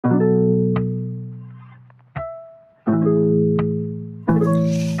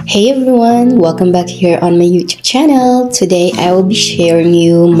Hey everyone, welcome back here on my YouTube channel. Today I will be sharing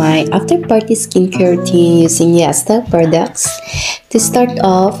you my after party skincare routine using Yesstyle products. To start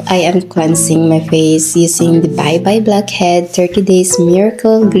off, I am cleansing my face using the Bye Bye Blackhead 30 Days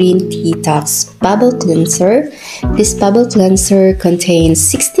Miracle Green Tea Detox Bubble Cleanser. This bubble cleanser contains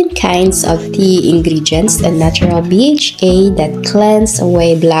 16 kinds of tea ingredients and natural BHA that cleanse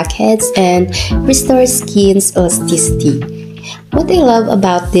away blackheads and restore skin's elasticity. What I love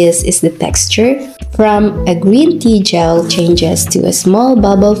about this is the texture. From a green tea gel changes to a small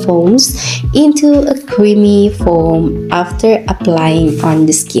bubble foams into a creamy foam after applying on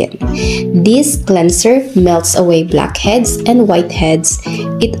the skin. This cleanser melts away blackheads and whiteheads.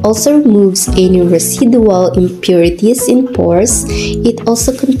 It also removes any residual impurities in pores. It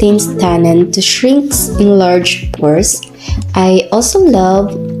also contains tannin to shrink in large pores. I also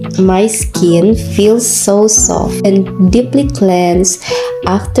love my skin feels so soft and deeply cleansed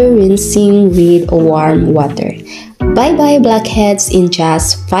after rinsing with warm water. Bye bye blackheads in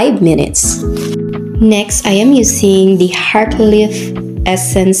just 5 minutes. Next, I am using the Heartleaf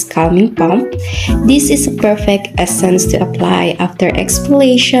Essence Calming Pump. This is a perfect essence to apply after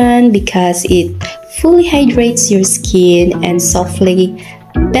exfoliation because it fully hydrates your skin and softly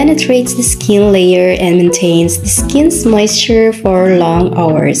penetrates the skin layer and maintains the skin's moisture for long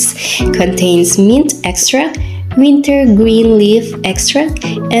hours. Contains mint extract, winter green leaf extract,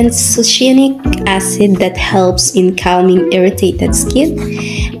 and succinic acid that helps in calming irritated skin.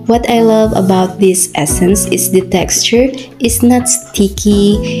 What I love about this essence is the texture is not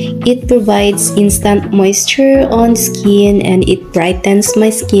sticky. It provides instant moisture on skin and it brightens my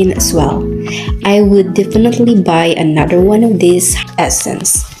skin as well. I would definitely buy another one of these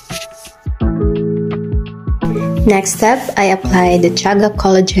essence. Next up, I apply the Chaga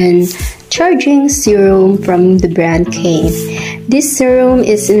Collagen Charging Serum from the brand Cane. This serum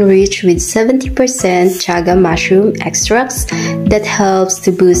is enriched with 70% chaga mushroom extracts that helps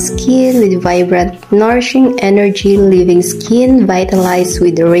to boost skin with vibrant, nourishing energy, leaving skin vitalized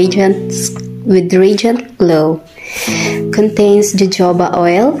with radiant glow. Contains jojoba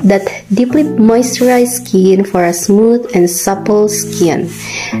oil that deeply moisturizes skin for a smooth and supple skin.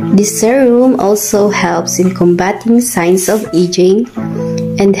 This serum also helps in combating signs of aging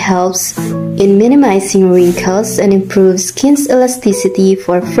and helps in minimizing wrinkles and improves skin's elasticity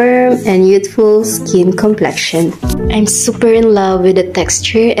for firm and youthful skin complexion. I'm super in love with the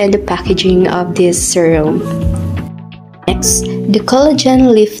texture and the packaging of this serum. Next, the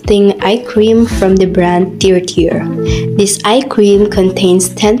Collagen Lifting Eye Cream from the brand Tear. This eye cream contains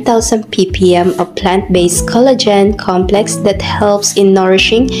 10,000 ppm of plant-based collagen complex that helps in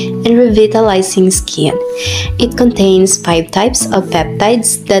nourishing and revitalizing skin. It contains 5 types of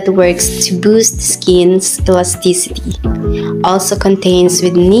peptides that works to boost skin's elasticity. Also contains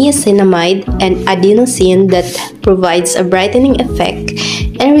with niacinamide and adenosine that provides a brightening effect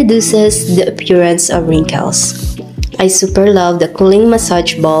and reduces the appearance of wrinkles. I super love the cooling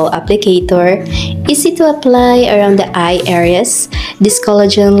massage ball applicator, easy to apply around the eye areas. This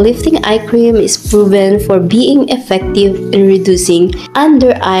collagen lifting eye cream is proven for being effective in reducing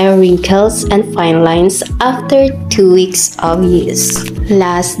under eye wrinkles and fine lines after 2 weeks of use.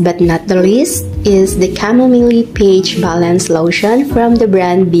 Last but not the least is the Chamomile pH Balance Lotion from the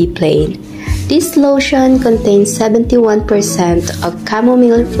brand Be Plain. This lotion contains 71% of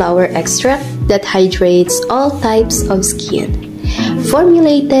chamomile flower extract that hydrates all types of skin.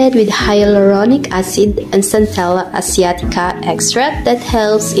 Formulated with hyaluronic acid and Centella asiatica extract that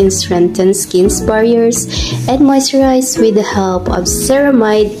helps in strengthen skin's barriers and moisturize with the help of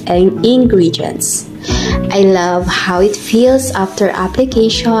ceramide and ingredients. I love how it feels after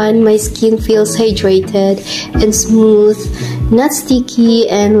application. My skin feels hydrated and smooth, not sticky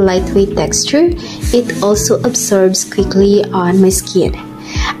and lightweight texture. It also absorbs quickly on my skin.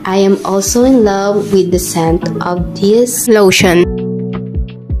 I am also in love with the scent of this lotion.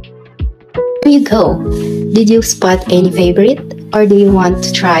 There you go. Did you spot any favorite or do you want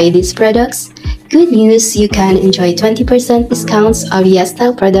to try these products? Good news, you can enjoy 20% discounts of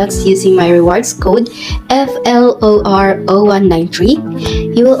Yesstyle products using my rewards code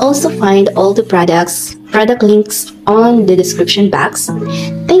FLOR0193. You will also find all the product links on the description box.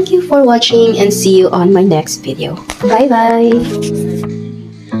 Thank you for watching and see you on my next video. Bye bye!